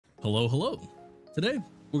Hello, hello. Today,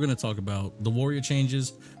 we're going to talk about the warrior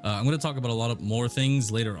changes. I'm going to talk about a lot of more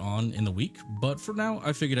things later on in the week, but for now,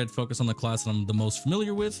 I figured I'd focus on the class that I'm the most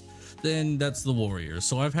familiar with, then that's the warrior.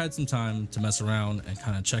 So I've had some time to mess around and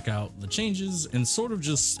kind of check out the changes and sort of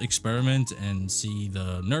just experiment and see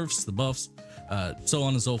the nerfs, the buffs, so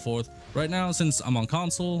on and so forth. Right now, since I'm on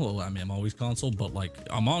console, well, I mean, I'm always console, but like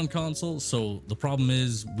I'm on console. So the problem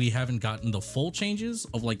is we haven't gotten the full changes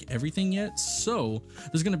of like everything yet. So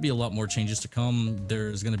there's going to be a lot more changes to come.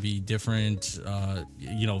 There's going to be different,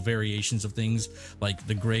 variations of things like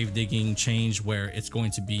the grave digging change where it's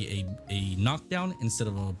going to be a knockdown instead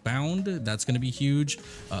of a bound. That's going to be huge.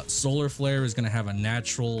 Solar flare is going to have a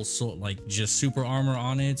natural, just super armor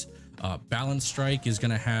on it. Balance strike is going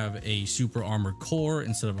to have a super armor core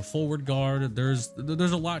instead of a forward guard. There's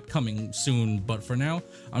a lot coming soon, but for now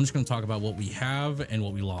I'm just going to talk about what we have and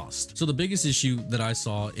what we lost. So the biggest issue that I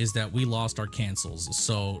saw is that we lost our cancels.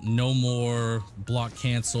 So no more block,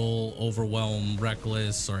 cancel, overwhelm,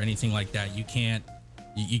 reckless, or anything like that. You can't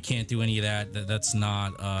do any of that. That's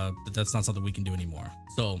not something we can do anymore.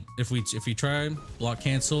 So if we try block,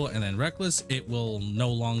 cancel, and then reckless, it will no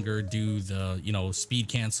longer do the speed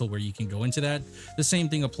cancel where you can go into that. The same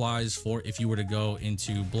thing applies for if you were to go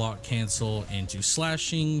into block, cancel, into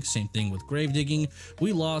slashing. Same thing with grave digging.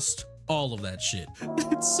 We lost all of that shit.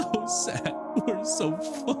 It's so sad. We're so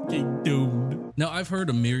fucking doomed. Now, I've heard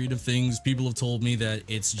a myriad of things. People have told me that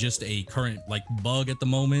it's just a current bug at the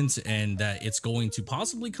moment and that it's going to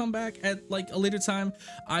possibly come back at a later time.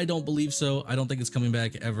 I don't believe so. I don't think it's coming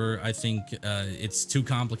back ever. I think it's too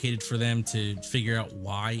complicated for them to figure out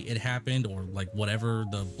why it happened, or whatever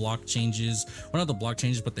the block changes, or not the block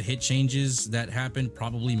changes, but the hit changes that happened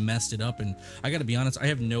probably messed it up. And I gotta be honest, I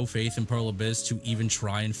have no faith in Pearl Abyss to even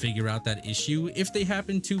try and figure out that issue. If they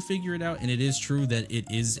happen to figure it out, and it is true that it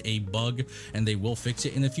is a bug and they will fix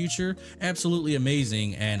it in the future, absolutely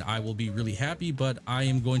amazing, and I will be really happy. But I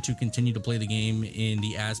am going to continue to play the game in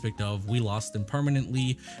the aspect of we lost them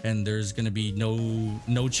permanently, and there's going to be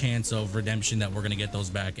no chance of redemption that we're going to get those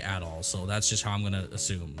back at all. So that's just how I'm going to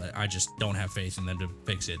assume. I just don't have faith in them to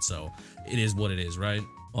fix it, so it is what it is, right?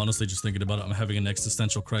 Honestly, just thinking about it, I'm having an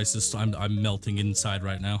existential crisis. I'm melting inside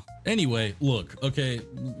right now. Anyway, look, okay,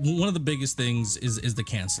 one of the biggest things is the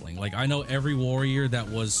canceling. I know every warrior that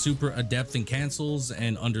was super adept in cancels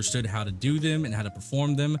and understood how to do them and how to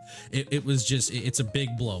perform them, it's a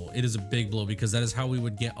big blow. It is a big blow because that is how we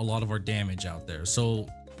would get a lot of our damage out there. So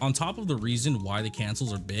on top of the reason why the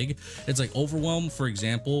cancels are big, it's overwhelm, for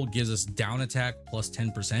example, gives us down attack plus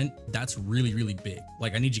 10%. That's really, really big.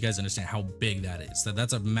 I need you guys to understand how big that is.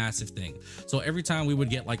 That's a massive thing. So every time we would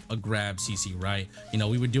get a grab CC, right?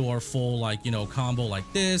 We would do our full combo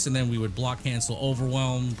like this, and then we would block, cancel,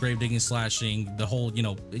 overwhelm, grave digging, slashing, the whole,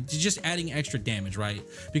 just adding extra damage, right?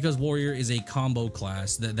 Because warrior is a combo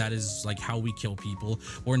class. That is how we kill people.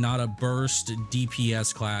 We're not a burst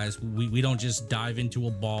DPS class. We don't just dive into a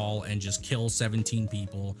ball and just kill 17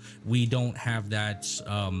 people. We don't have that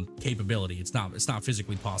capability. It's not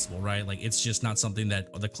physically possible, right? It's just not something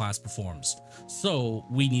that the class performs. So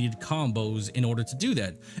we needed combos in order to do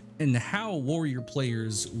that. And how warrior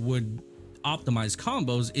players would optimize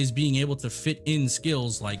combos is being able to fit in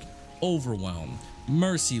skills like overwhelm,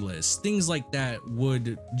 merciless, things like that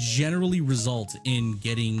would generally result in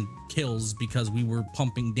getting kills because we were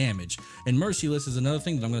pumping damage. And merciless is another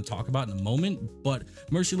thing that I'm going to talk about in a moment, but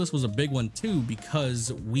merciless was a big one too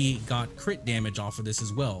because we got crit damage off of this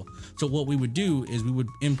as well. So what we would do is we would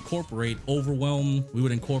incorporate overwhelm, we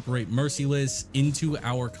would incorporate merciless into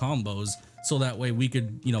our combos, so that way we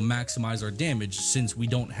could maximize our damage, since we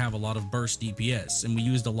don't have a lot of burst DPS. And we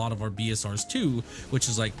used a lot of our BSRs too, which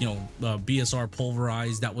is BSR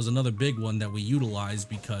pulverized. That was another big one that we utilized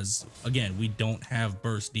because again, we don't have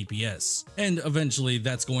burst DPS. And eventually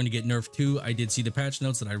that's going to get nerfed too. I did see the patch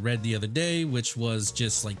notes that I read the other day, which was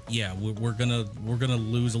just yeah, we're gonna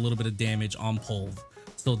lose a little bit of damage on pulv.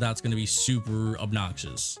 So that's going to be super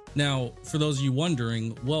obnoxious. Now, for those of you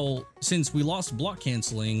wondering, well, since we lost block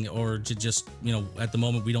canceling, or to just, at the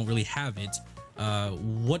moment we don't really have it,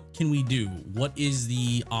 what can we do? What is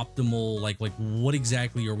the optimal, what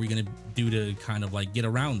exactly are we going to do to kind of get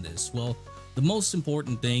around this? Well, the most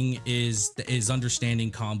important thing is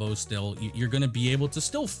understanding combos still. You're going to be able to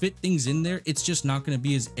still fit things in there. It's just not going to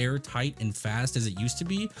be as airtight and fast as it used to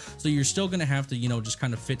be. So you're still going to have to, just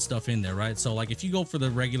kind of fit stuff in there, right? So if you go for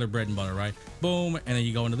the regular bread and butter, right? Boom. And then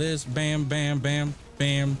you go into this, bam, bam, bam,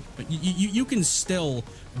 bam. But you can still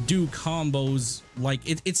do combos. Like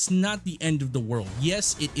it's not the end of the world.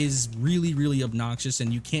 Yes, it is really obnoxious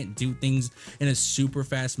and you can't do things in a super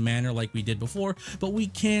fast manner like we did before, but we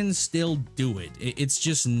can still do it. It's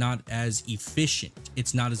just not as efficient,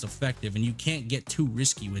 it's not as effective, and you can't get too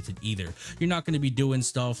risky with it either. You're not going to be doing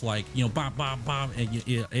stuff like, you know, bop bop bop, and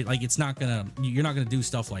like it's not gonna, you're not gonna do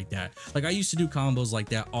stuff like that. Like I used to do combos like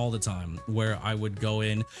that all the time, where I would go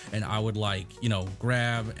in and I would, like, you know,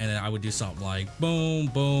 grab, and then I would do something like boom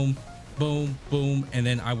boom boom boom, and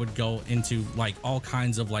then I would go into like all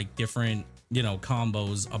kinds of like different, you know,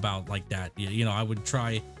 combos about like that. You know, I would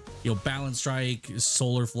try, you know, balance strike,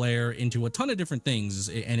 solar flare into a ton of different things,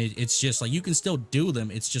 and it's just like you can still do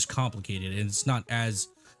them, it's just complicated and it's not as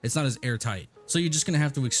airtight. So you're just gonna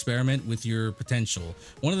have to experiment with your potential.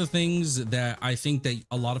 One of the things that I think that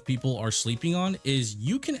a lot of people are sleeping on is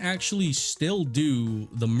you can actually still do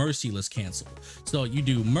the merciless cancel. So you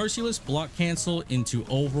do merciless block cancel into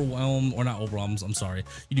overwhelm, or not overwhelms, I'm sorry.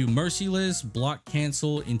 You do merciless block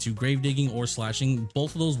cancel into grave digging or slashing.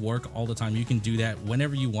 Both of those work all the time. You can do that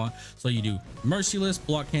whenever you want. So you do merciless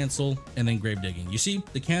block cancel and then grave digging. You see,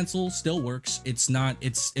 the cancel still works. It's not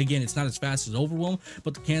as fast as overwhelm,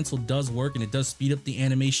 but the cancel does work, and it does speed up the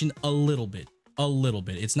animation a little bit.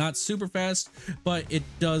 It's not super fast, but it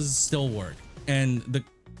does still work, and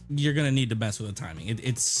you're gonna need to mess with the timing.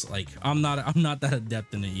 It's like I'm not that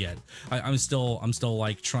adept in it yet. I'm still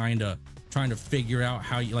like trying to figure out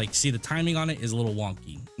how you, like, see, the timing on it is a little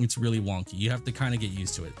wonky. It's really wonky. You have to kind of get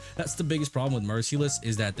used to it. That's the biggest problem with merciless,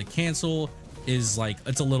 is that the cancel is like,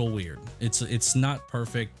 it's a little weird. It's not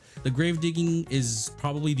perfect. The grave digging is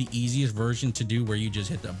probably the easiest version to do, where you just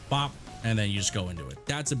hit the bop and then you just go into it.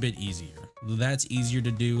 That's a bit easier. That's easier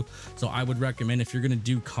to do. So I would recommend, if you're gonna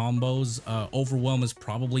do combos, overwhelm is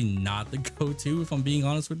probably not the go-to, if I'm being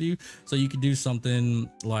honest with you. So you could do something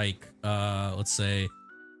like let's say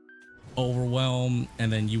overwhelm,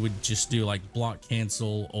 and then you would just do like block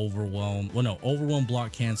cancel overwhelm, well, no, overwhelm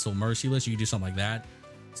block cancel merciless. You could do something like that.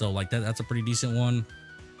 So like that's a pretty decent one.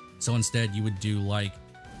 So instead you would do like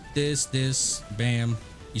this bam.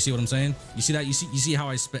 You see what I'm saying? You see that? You see how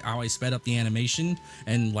I sped up the animation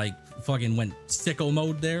and like fucking went sicko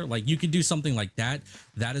mode there? Like you could do something like that.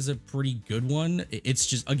 That is a pretty good one. It's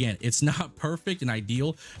just, again, it's not perfect and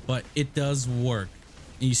ideal, but it does work.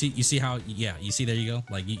 And you see how, yeah, you see, there you go.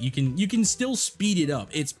 Like you can still speed it up.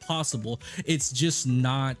 It's possible. It's just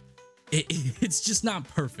not, it's just not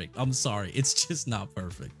perfect. I'm sorry. It's just not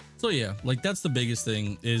perfect. So yeah, like that's the biggest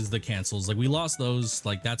thing, is the cancels. Like we lost those,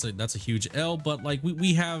 like that's a huge L, but like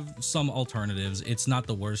we have some alternatives. It's not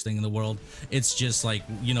the worst thing in the world. It's just like,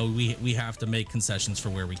 you know, we have to make concessions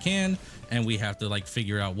for where we can, and we have to like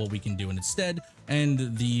figure out what we can do instead.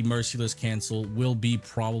 And the merciless cancel will be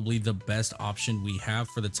probably the best option we have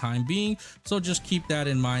for the time being. So just keep that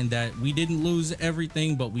in mind, that we didn't lose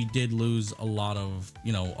everything, but we did lose a lot of,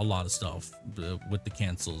 you know, a lot of stuff with the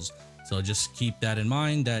cancels. So just keep that in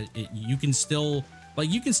mind, that you can still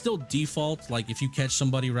default, like if you catch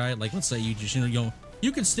somebody, right, like let's say you just, you know,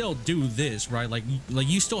 you can still do this, right, like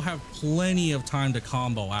you still have plenty of time to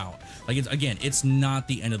combo out. Like it's not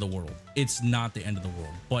the end of the world. It's not the end of the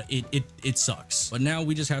world, but it sucks. But now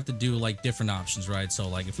we just have to do like different options, right? So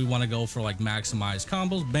like if we want to go for like maximized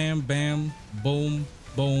combos, bam bam boom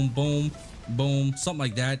boom boom boom, something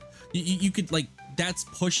like that, you could, like, that's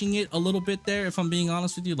pushing it a little bit there, if I'm being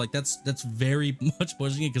honest with you. Like that's very much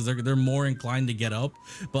pushing it, because they're more inclined to get up.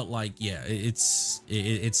 But like, yeah, it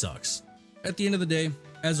sucks. At the end of the day,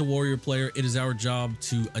 as a warrior player, it is our job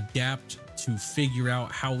to adapt, to figure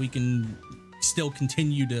out how we can still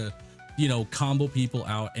continue to, you know, combo people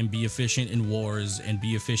out and be efficient in wars and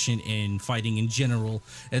be efficient in fighting in general.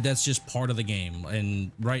 And that's just part of the game.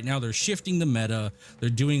 And right now they're shifting the meta. They're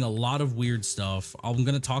doing a lot of weird stuff. I'm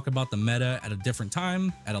going to talk about the meta at a different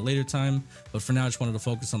time, at a later time. But for now, I just wanted to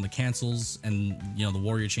focus on the cancels and, you know, the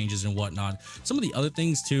warrior changes and whatnot. Some of the other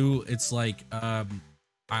things too, it's like,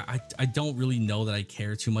 I don't really know that I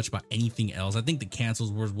care too much about anything else. I think the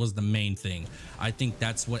cancels was the main thing. I think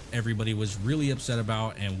that's what everybody was really upset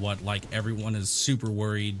about, and what like everyone is super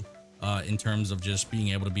worried in terms of just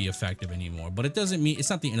being able to be effective anymore. But it doesn't mean, it's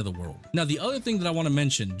not the end of the world. Now, the other thing that I want to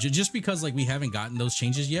mention, just because like we haven't gotten those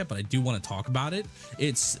changes yet, but I do want to talk about it,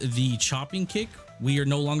 it's the chopping kick. We are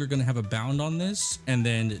no longer going to have a bound on this. And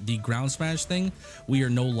then the ground smash thing, we are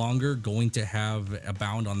no longer going to have a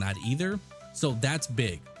bound on that either. So that's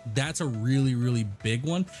big. That's a really big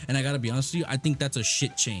one. And I gotta be honest with you, I think that's a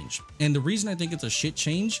shit change. And the reason I think it's a shit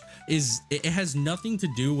change is it has nothing to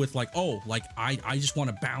do with like, oh, like I just want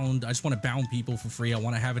to bound, I just want to bound people for free, I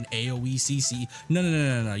want to have an AoE CC.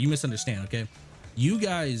 No, you misunderstand. Okay, You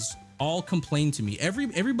guys all complain to me.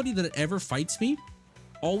 Everybody that ever fights me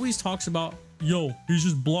always talks about, yo, he's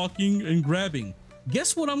just blocking and grabbing.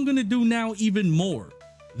 Guess what I'm gonna do now even more?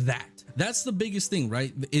 That's the biggest thing,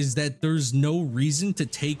 right? Is that there's no reason to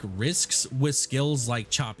take risks with skills like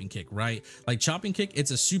chopping kick, right? Like chopping kick,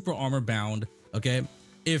 it's a super armor bound, okay?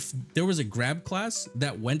 If there was a grab class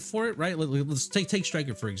that went for it, right? Let's take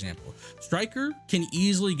Striker, for example. Striker can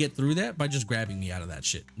easily get through that by just grabbing me out of that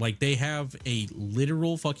shit. Like they have a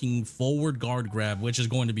literal fucking forward guard grab, which is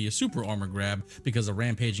going to be a super armor grab because of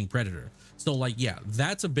Rampaging Predator. So like, yeah,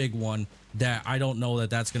 that's a big one that I don't know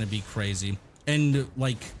that that's going to be crazy. And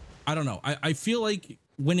like, I don't know. I feel like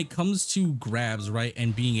when it comes to grabs, right,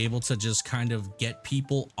 and being able to just kind of get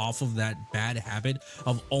people off of that bad habit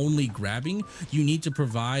of only grabbing, you need to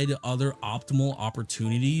provide other optimal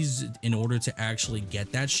opportunities in order to actually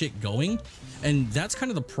get that shit going. And that's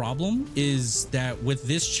kind of the problem, is that with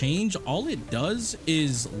this change, all it does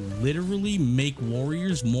is literally make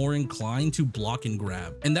warriors more inclined to block and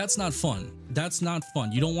grab, and that's not fun. That's not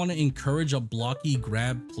fun. You don't want to encourage a blocky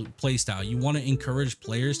grab playstyle. You want to encourage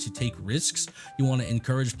players to take risks. You want to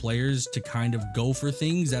encourage players to kind of go for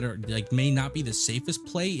things that are like may not be the safest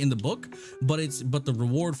play in the book, but the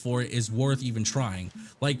reward for it is worth even trying.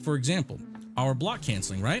 Like for example, our block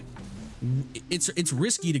canceling, right? It's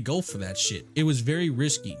risky to go for that shit. It was very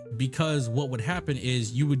risky because what would happen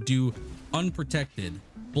is you would do unprotected,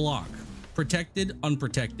 block, protected,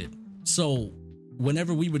 unprotected. So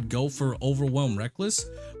whenever we would go for overwhelm reckless,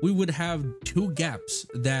 we would have two gaps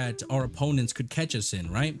that our opponents could catch us in,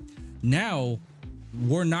 right? Now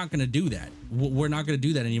we're not going to do that. We're not going to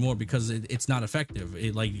do that anymore because it's not effective.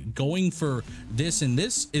 Like going for this and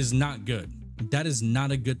this is not good. That is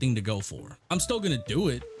not a good thing to go for. I'm still going to do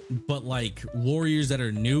it, but like warriors that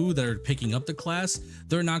are new, that are picking up the class,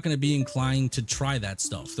 they're not going to be inclined to try that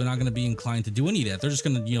stuff. They're not going to be inclined to do any of that. They're just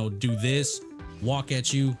going to, you know, do this, walk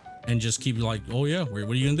at you, and just keep like, oh yeah, what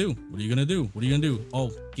are you gonna do? What are you gonna do? What are you gonna do?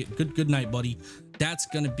 Oh, good night, buddy. That's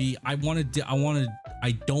gonna be, I don't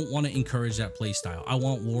want to encourage that play style. I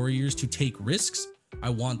want warriors to take risks.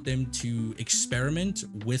 I want them to experiment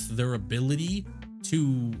with their ability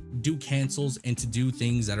to do cancels and to do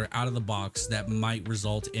things that are out of the box that might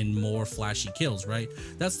result in more flashy kills, right?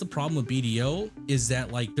 That's the problem with BDO, is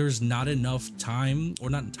that like there's not enough time,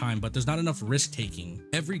 or not time, but there's not enough risk taking.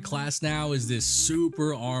 Every class now is this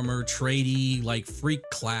super armor tradey like freak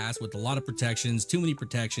class with a lot of protections, too many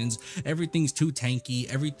protections, everything's too tanky,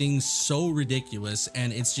 everything's so ridiculous,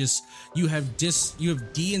 and it's just you have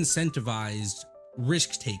de-incentivized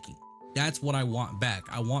risk taking. That's what I want back.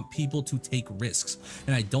 I want people to take risks,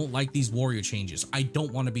 and I don't like these warrior changes. I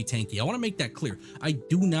don't want to be tanky. I want to make that clear. I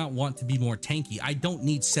do not want to be more tanky. I don't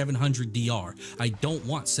need 700 DR. I don't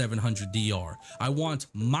want 700 DR. I want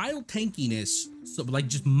mild tankiness, so like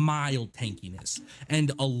just mild tankiness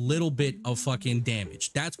and a little bit of fucking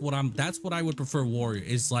damage. That's what I would prefer warrior,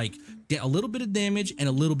 is like a little bit of damage and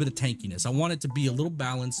a little bit of tankiness. I want it to be a little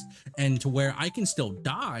balanced, and to where I can still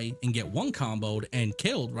die and get one comboed and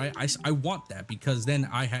killed, right? I want that, because then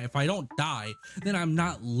if I don't die, then I'm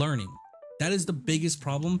not learning. That is the biggest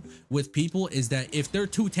problem with people, is that if they're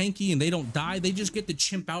too tanky and they don't die, they just get to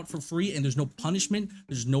chimp out for free, and there's no punishment,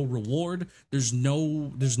 there's no reward, there's no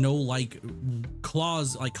like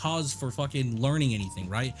cause for fucking learning anything,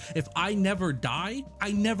 right? If I never die,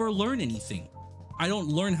 I never learn anything. I don't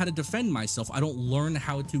learn how to defend myself. I don't learn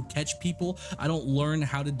how to catch people. I don't learn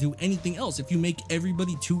how to do anything else. If you make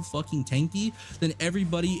everybody too fucking tanky, then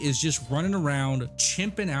everybody is just running around,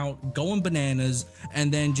 chimping out, going bananas,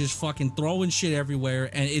 and then just fucking throwing shit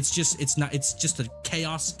everywhere. And it's just a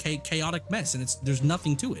chaotic mess, and there's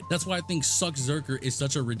nothing to it. That's why I think Suck Zerker is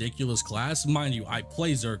such a ridiculous class. Mind you, I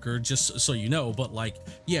play Zerker, just so you know, but like,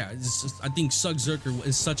 yeah, I think Suck Zerker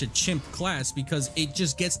is such a chimp class because it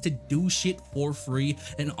just gets to do shit for free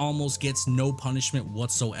and almost gets no punishment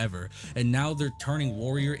whatsoever. And now they're turning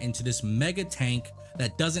warrior into this mega tank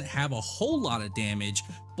that doesn't have a whole lot of damage,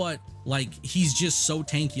 but like he's just so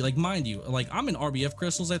tanky. Like, mind you, like I'm in RBF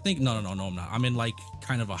crystals, I think. No, I'm not. I'm in like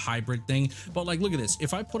kind of a hybrid thing. But like, look at this.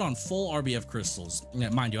 If I put on full RBF crystals,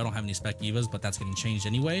 mind you, I don't have any spec evas, but that's getting changed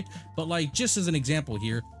anyway. But like, just as an example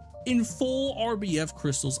here, in full RBF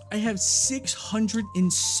crystals, I have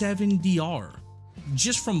 607 DR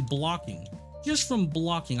just from blocking. Just from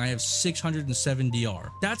blocking, I have 607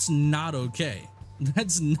 DR. That's not okay.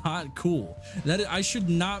 That's not cool. That I should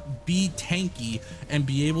not be tanky and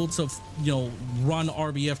be able to, you know, run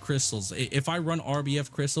RBF crystals. If I run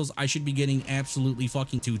RBF crystals, I should be getting absolutely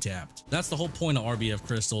fucking two-tapped. That's the whole point of RBF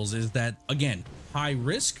crystals, is that, again, high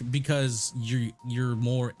risk because you're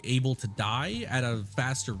more able to die at a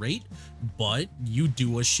faster rate, but you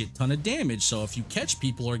do a shit ton of damage. So if you catch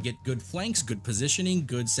people or get good flanks, good positioning,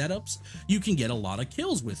 good setups, you can get a lot of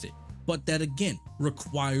kills with it. But that again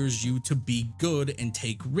requires you to be good and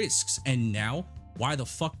take risks. And now, why the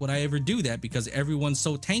fuck would I ever do that? Because everyone's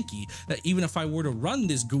so tanky that even if I were to run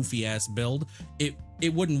this goofy ass build, it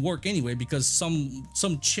wouldn't work anyway, because some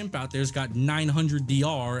chimp out there's got 900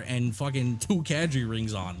 DR and fucking 2 cadre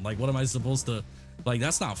rings on. Like, what am I supposed to, like,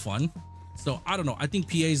 that's not fun. So I don't know. I think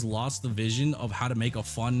PA's lost the vision of how to make a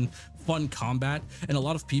fun combat, and a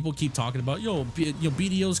lot of people keep talking about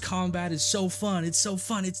BDO's combat is so fun, it's so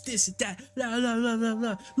fun, it's this and that, blah, blah, blah, blah,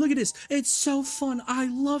 blah. Look at this, it's so fun, I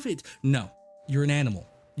love it. No, you're an animal.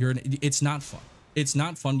 It's not fun. It's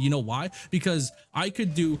not fun. You know why? Because I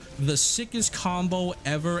could do the sickest combo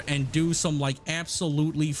ever and do some like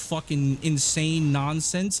absolutely fucking insane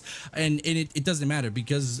nonsense, and it doesn't matter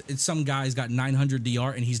because some guy's got 900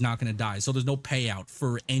 DR and he's not gonna die, so there's no payout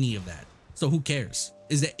for any of that. So who cares?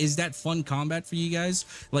 Is that fun combat for you guys?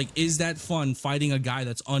 Like, is that fun fighting a guy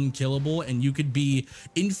that's unkillable and you could be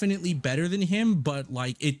infinitely better than him, but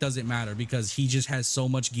like it doesn't matter because he just has so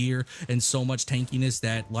much gear and so much tankiness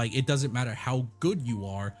that like it doesn't matter how good you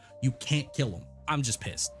are, you can't kill him. I'm just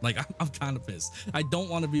pissed. Like, I'm kind of pissed. I don't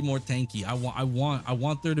want to be more tanky. I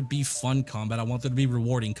want there to be fun combat. I want there to be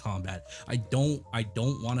rewarding combat. I don't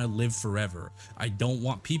want to live forever. I don't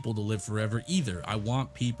want people to live forever either. I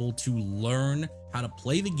want people to learn how to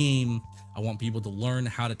play the game. I want people to learn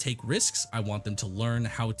how to take risks. I want them to learn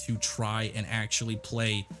how to try and actually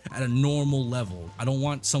play at a normal level. I don't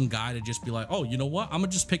want some guy to just be like, oh, you know what? I'm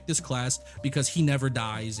gonna just pick this class because he never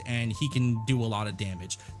dies and he can do a lot of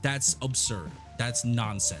damage. That's absurd. That's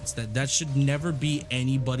nonsense. That should never be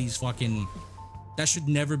anybody's fucking, that should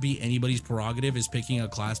never be anybody's prerogative, is picking a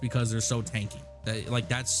class because they're so tanky.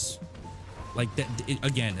 That's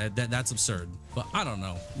absurd. But I don't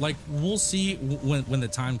know, like, we'll see when the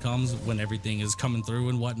time comes, when everything is coming through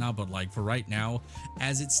and whatnot. But like for right now,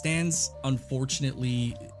 as it stands,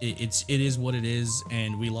 unfortunately, it is what it is,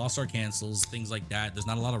 and we lost our cancels, things like that. There's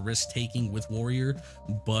not a lot of risk taking with Warrior,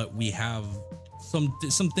 but we have some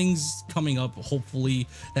things coming up, hopefully,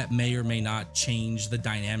 that may or may not change the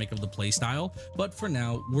dynamic of the play style. But for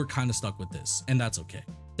now, we're kind of stuck with this, and that's okay.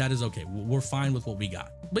 That is okay. We're fine with what we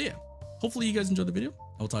got. But yeah, hopefully you guys enjoyed the video.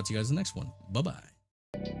 I will talk to you guys in the next one. Bye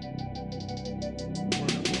bye.